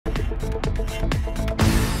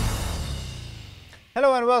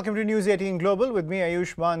Hello and welcome to News 18 Global with me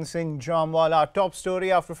Ayushman Singh Jamwal. Our top story: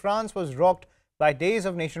 after France was rocked by days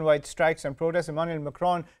of nationwide strikes and protests, Emmanuel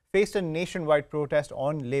Macron faced a nationwide protest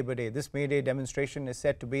on Labor Day. This May Day demonstration is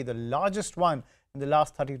said to be the largest one in the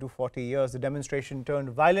last 30 to 40 years. The demonstration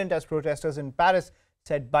turned violent as protesters in Paris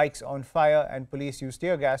set bikes on fire and police used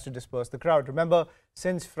tear gas to disperse the crowd. Remember,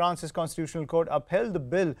 since France's constitutional court upheld the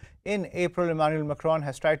bill in April, Emmanuel Macron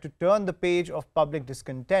has tried to turn the page of public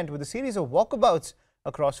discontent with a series of walkabouts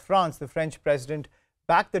across France. The French president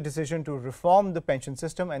backed the decision to reform the pension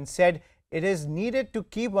system and said it is needed to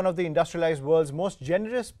keep one of the industrialized world's most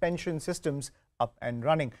generous pension systems up and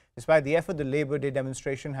running. Despite the effort, the Labor Day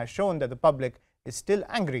demonstration has shown that the public is still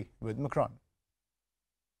angry with Macron.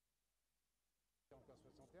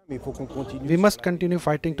 We must continue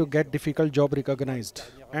fighting to get difficult job recognized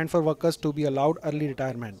and for workers to be allowed early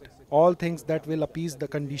retirement. All things that will appease the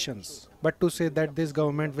conditions. But to say that this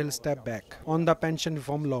government will step back on the pension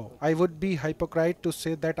reform law, I would be hypocrite to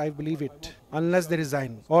say that I believe it, unless they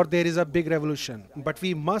resign or there is a big revolution. But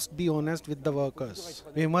we must be honest with the workers.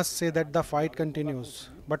 We must say that the fight continues.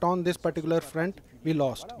 But on this particular front, we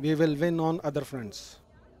lost. We will win on other fronts.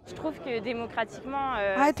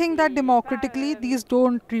 I think that democratically these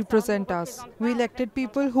don't represent us. We elected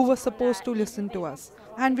people who were supposed to listen to us.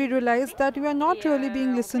 And we realized that we are not really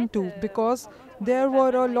being listened to because there were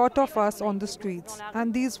a lot of us on the streets.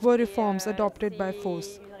 And these were reforms adopted by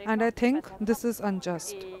force. And I think this is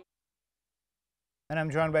unjust. And I'm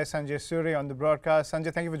joined by Sanjay Suri on the broadcast.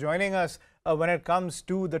 Sanjay, thank you for joining us. When it comes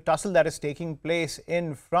to the tussle that is taking place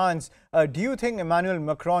in France, do you think Emmanuel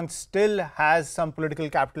Macron still has some political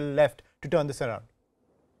capital left to turn this around?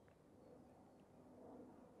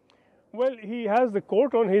 Well, he has the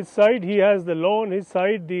court on his side, he has the law on his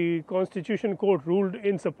side. The Constitution Court ruled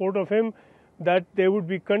in support of him. That there would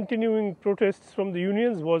be continuing protests from the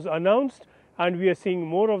unions was announced, and we are seeing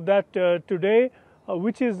more of that today.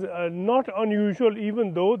 Which is not unusual,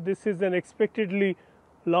 even though this is an expectedly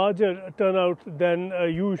larger turnout than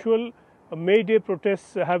usual. May Day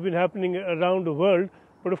protests have been happening around the world,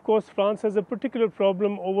 but of course France has a particular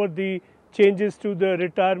problem over the changes to the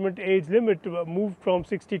retirement age limit, moved from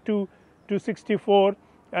 62 to 64,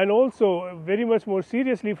 and also very much more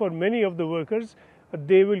seriously for many of the workers,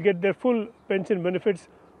 they will get their full pension benefits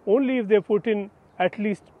only if they put in at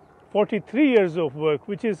least 43 years of work,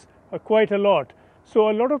 which is quite a lot.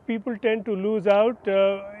 So a lot of people tend to lose out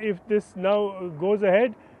if this now goes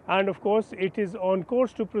ahead, and of course it is on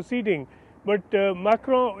course to proceeding. But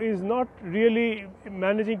Macron is not really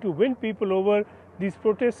managing to win people over. These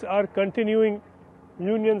protests are continuing.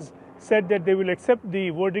 Unions said that they will accept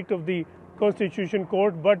the verdict of the Constitution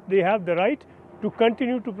Court, but they have the right to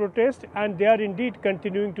continue to protest, and they are indeed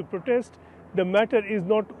continuing to protest. The matter is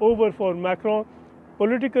not over for Macron.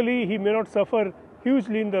 Politically, he may not suffer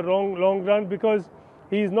hugely in the long run because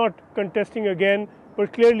he is not contesting again,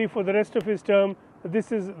 but clearly for the rest of his term,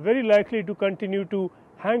 this is very likely to continue to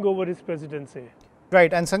hang over his presidency.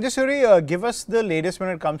 Right, and Sanjay Suri, give us the latest when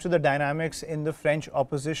it comes to the dynamics in the French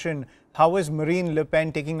opposition. How is Marine Le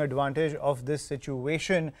Pen taking advantage of this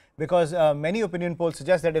situation? Because many opinion polls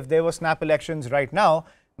suggest that if there were snap elections right now,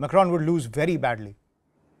 Macron would lose very badly.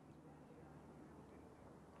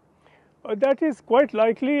 That is quite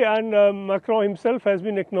likely, and Macron himself has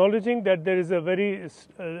been acknowledging that there is a very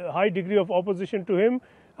high degree of opposition to him,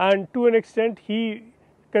 and to an extent he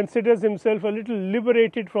considers himself a little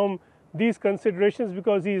liberated from these considerations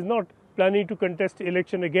because he is not planning to contest the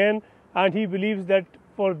election again, and he believes that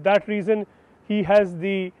for that reason he has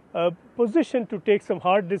the position to take some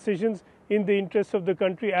hard decisions in the interest of the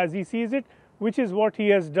country as he sees it, which is what he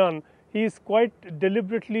has done. He is quite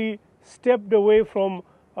deliberately stepped away from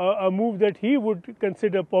a move that he would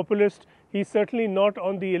consider populist. He's certainly not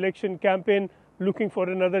on the election campaign looking for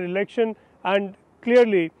another election, and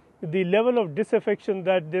clearly the level of disaffection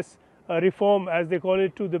that this reform, as they call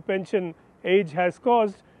it, to the pension age has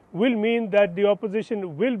caused will mean that the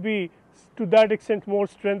opposition will be to that extent more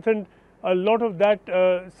strengthened. A lot of that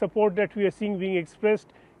support that we are seeing being expressed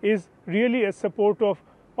is really a support of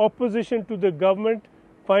opposition to the government,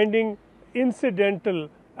 finding incidental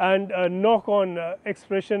and a knock-on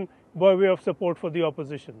expression by way of support for the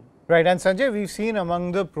opposition. Right, and Sanjay, we've seen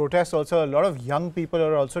among the protests also a lot of young people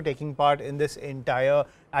are also taking part in this entire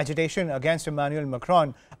agitation against Emmanuel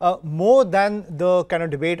Macron. More than the kind of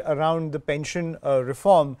debate around the pension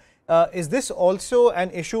reform, is this also an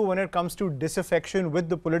issue when it comes to disaffection with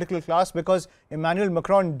the political class? Because Emmanuel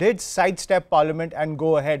Macron did sidestep Parliament and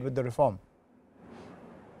go ahead with the reform.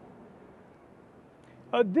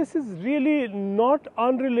 This is really not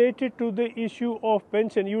unrelated to the issue of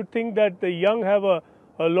pension. You would think that the young have a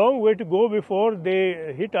a long way to go before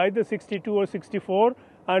they hit either 62 or 64,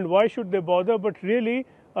 and why should they bother? But really,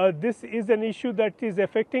 this is an issue that is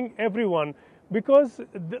affecting everyone, because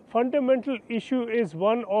the fundamental issue is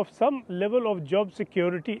one of some level of job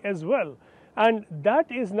security as well, and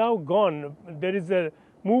that is now gone. There is a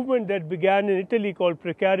movement that began in Italy called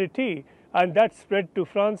precarity, and that spread to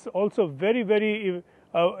France also very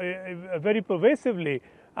pervasively,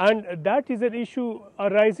 and that is an issue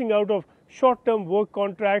arising out of short-term work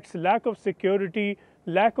contracts, lack of security,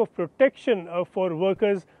 lack of protection for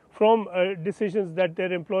workers from decisions that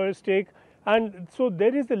their employers take. And so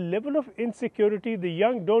there is a level of insecurity. The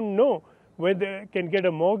young don't know when they can get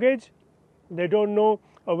a mortgage, they don't know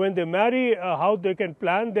when they marry how they can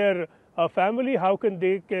plan their family, how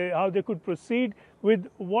they could proceed with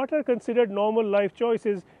what are considered normal life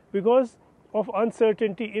choices because of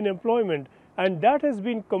uncertainty in employment. And that has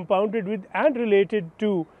been compounded with and related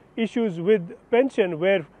to issues with pension,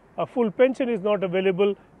 where a full pension is not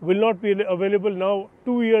available, will not be available now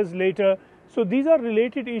 2 years later. So these are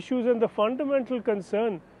related issues, and the fundamental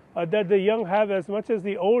concern that the young have as much as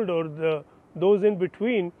the old or those in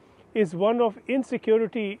between is one of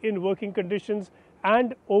insecurity in working conditions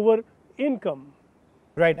and over income.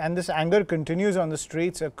 Right, and this anger continues on the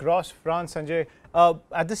streets across France, Sanjay.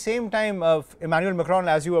 At the same time, Emmanuel Macron,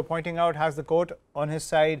 as you were pointing out, has the court on his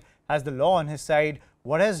side, has the law on his side.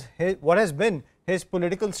 What has been his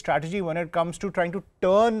political strategy when it comes to trying to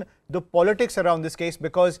turn the politics around this case?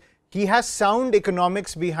 Because he has sound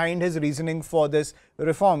economics behind his reasoning for this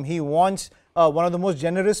reform. He wants one of the most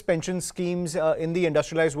generous pension schemes in the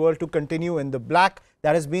industrialized world to continue in the black.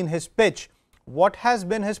 That has been his pitch. What has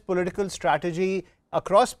been his political strategy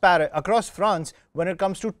across France when it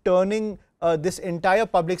comes to turning this entire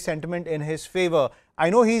public sentiment in his favor? I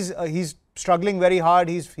know he's struggling very hard,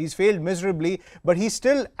 he's failed miserably, but he's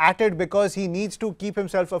still at it because he needs to keep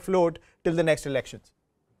himself afloat till the next elections.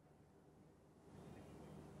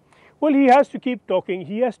 Well, he has to keep talking,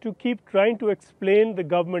 he has to keep trying to explain the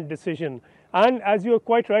government decision. And as you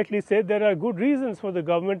quite rightly said, there are good reasons for the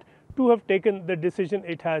government to have taken the decision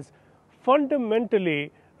it has.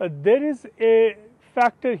 Fundamentally, there is a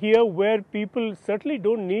factor here where people certainly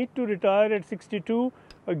don't need to retire at 62,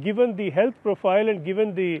 given the health profile and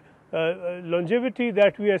given the longevity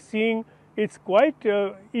that we are seeing. It's quite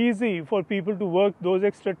easy for people to work those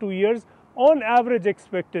extra 2 years on average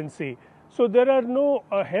expectancy. So there are no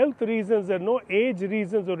health reasons, there are no age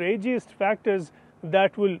reasons or ageist factors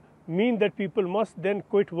that will mean that people must then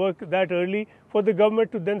quit work that early for the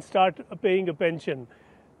government to then start paying a pension.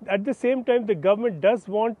 At the same time, the government does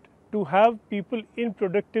want to have people in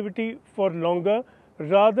productivity for longer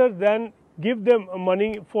rather than give them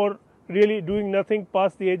money for really doing nothing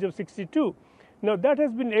past the age of 62. Now that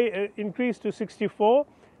has been increased to 64.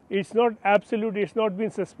 It's not absolute, it's not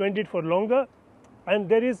been suspended for longer, and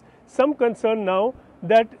there is some concern now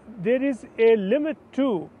that there is a limit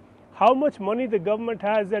to how much money the government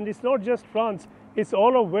has, and it's not just France, it's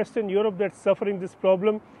all of Western Europe that's suffering this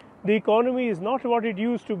problem. The economy is not what it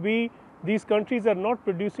used to be. These countries are not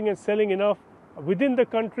producing and selling enough within the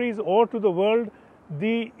countries or to the world.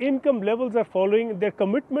 The income levels are falling. Their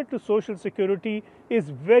commitment to social security is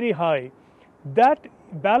very high. That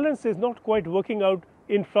balance is not quite working out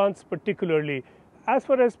in France particularly. As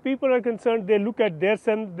far as people are concerned, they look at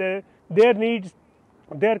their needs,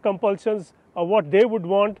 their compulsions, what they would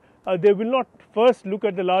want. They will not first look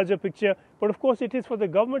at the larger picture, but of course it is for the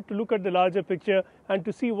government to look at the larger picture and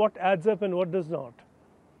to see what adds up and what does not.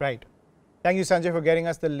 Right. Thank you, Sanjay, for getting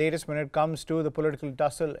us the latest when it comes to the political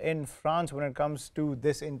tussle in France, when it comes to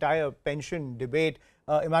this entire pension debate.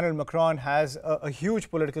 Emmanuel Macron has a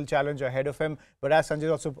huge political challenge ahead of him, but as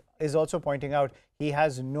Sanjay is also pointing out, he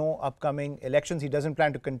has no upcoming elections. He doesn't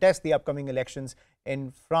plan to contest the upcoming elections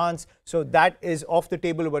in France. So that is off the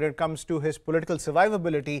table when it comes to his political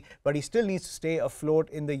survivability, but he still needs to stay afloat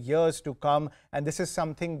in the years to come. And this is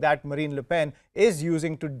something that Marine Le Pen is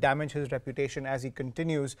using to damage his reputation as he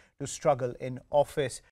continues to struggle in office.